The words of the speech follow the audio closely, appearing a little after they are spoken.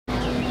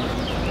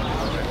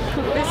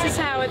is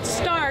how it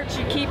starts.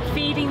 You keep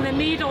feeding the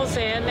needles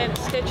in and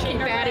stitching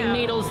Keep adding around.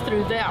 needles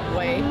through that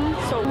way.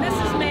 So this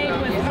is made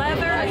with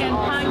leather and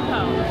pine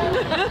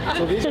cone.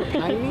 So these are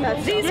pine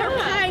needles? These are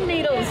pine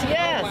needles,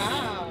 yes.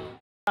 Wow.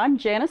 I'm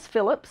Janice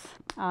Phillips.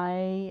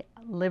 I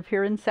live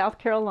here in South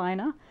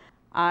Carolina.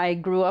 I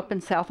grew up in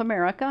South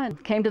America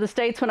and came to the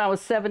States when I was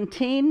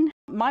 17.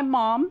 My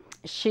mom,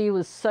 she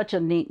was such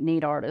a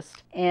neat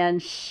artist, and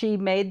she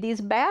made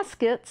these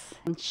baskets.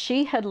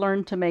 She had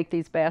learned to make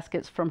these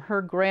baskets from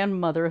her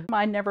grandmother.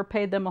 I never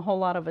paid them a whole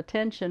lot of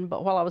attention,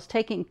 but while I was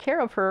taking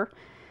care of her,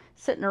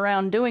 sitting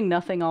around doing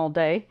nothing all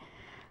day,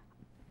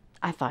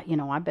 I thought, you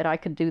know, I bet I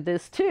could do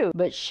this too.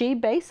 But she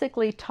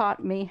basically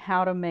taught me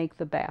how to make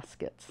the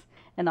baskets.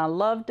 And I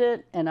loved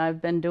it, and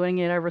I've been doing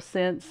it ever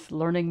since,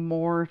 learning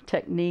more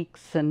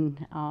techniques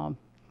and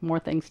more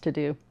things to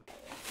do.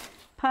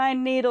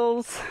 Pine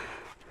needles,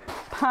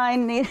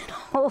 pine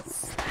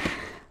needles,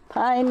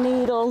 pine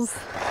needles,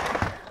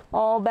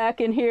 all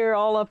back in here,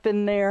 all up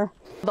in there.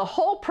 The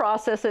whole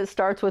process, it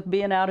starts with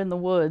being out in the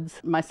woods.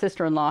 My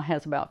sister-in-law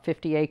has about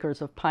 50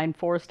 acres of pine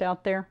forest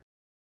out there.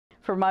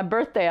 For my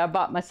birthday, I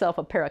bought myself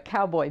a pair of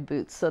cowboy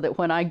boots so that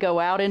when I go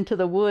out into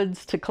the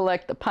woods to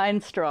collect the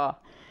pine straw,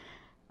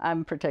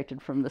 I'm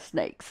protected from the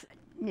snakes.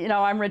 You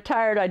know, I'm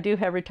retired. I do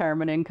have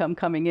retirement income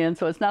coming in,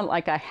 so it's not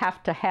like I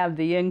have to have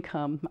the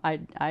income.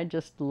 I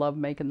just love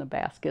making the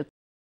baskets.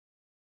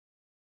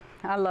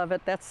 I love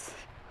it. That's,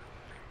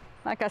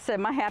 like I said,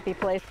 my happy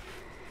place.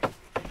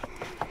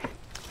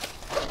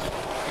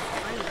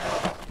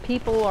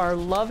 People are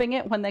loving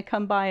it when they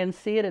come by and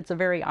see it. It's a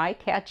very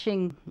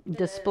eye-catching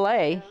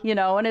display, you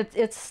know, and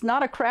it's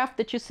not a craft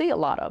that you see a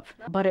lot of,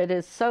 but it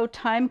is so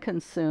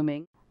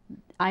time-consuming.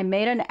 I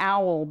made an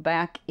owl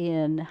back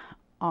in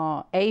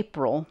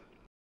April.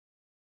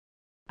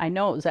 I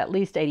know it was at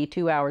least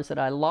 82 hours that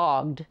I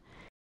logged.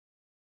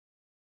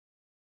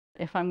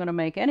 If I'm going to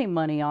make any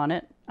money on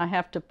it, I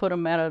have to put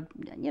them at a,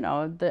 you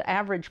know, the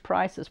average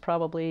price is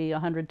probably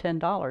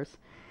 $110.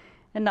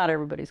 And not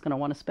everybody's going to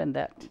want to spend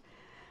that.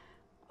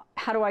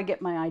 How do I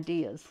get my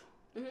ideas?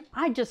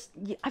 I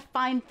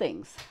find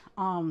things.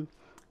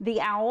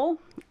 The owl,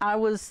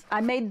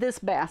 I made this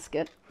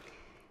basket.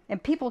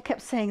 And people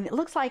kept saying, it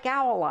looks like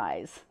owl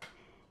eyes.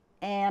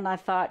 And I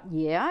thought,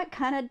 yeah, it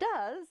kind of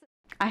does.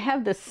 I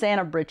have this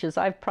Santa britches.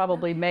 I've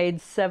probably made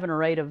 7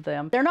 or 8 of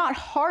them. They're not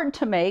hard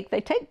to make. They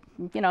take,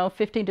 you know,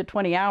 15 to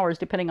 20 hours,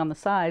 depending on the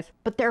size.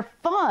 But they're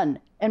fun,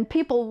 and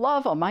people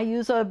love them. I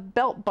use a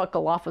belt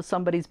buckle off of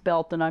somebody's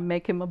belt, and I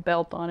make him a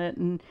belt on it.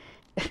 And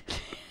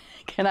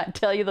can I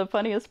tell you the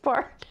funniest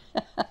part?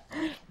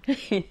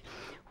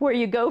 Where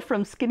you go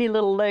from skinny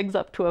little legs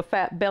up to a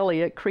fat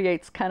belly, it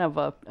creates kind of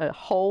a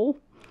hole.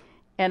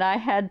 And I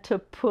had to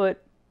put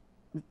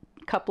a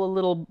couple of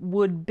little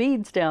wood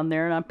beads down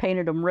there, and I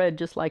painted them red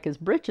just like his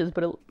britches,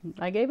 but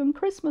I gave him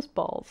Christmas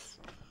balls.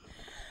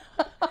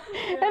 And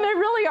they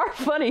really are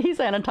funny. He's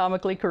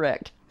anatomically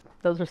correct.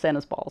 Those are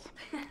Santa's balls.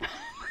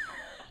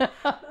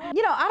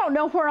 You know, I don't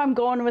know where I'm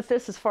going with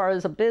this as far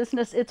as a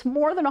business. It's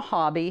more than a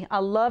hobby. I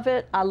love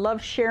it. I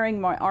love sharing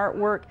my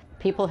artwork.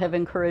 People have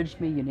encouraged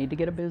me, you need to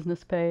get a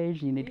business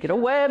page, you need to get a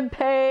web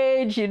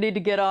page, you need to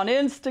get on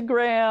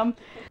Instagram.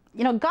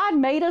 You know, God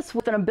made us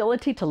with an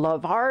ability to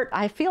love art.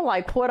 I feel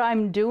like what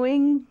I'm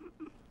doing,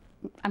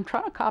 I'm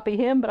trying to copy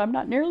him, but I'm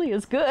not nearly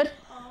as good.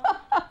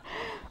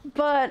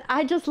 But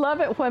I just love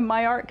it when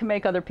my art can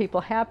make other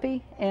people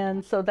happy,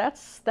 and so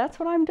that's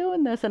what I'm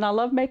doing this. And I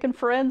love making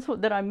friends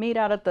that I meet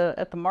out at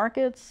the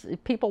markets.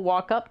 People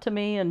walk up to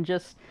me and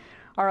just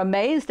are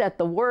amazed at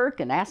the work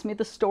and ask me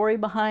the story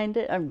behind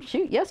it.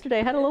 Shoot,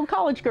 yesterday I had a little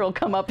college girl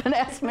come up and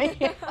ask me.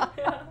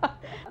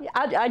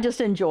 I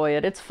just enjoy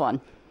it. It's fun.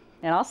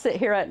 And I'll sit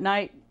here at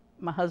night.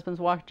 My husband's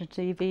watching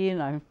TV,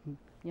 and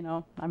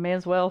I may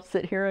as well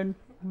sit here and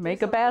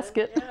make a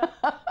basket.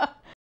 Yeah.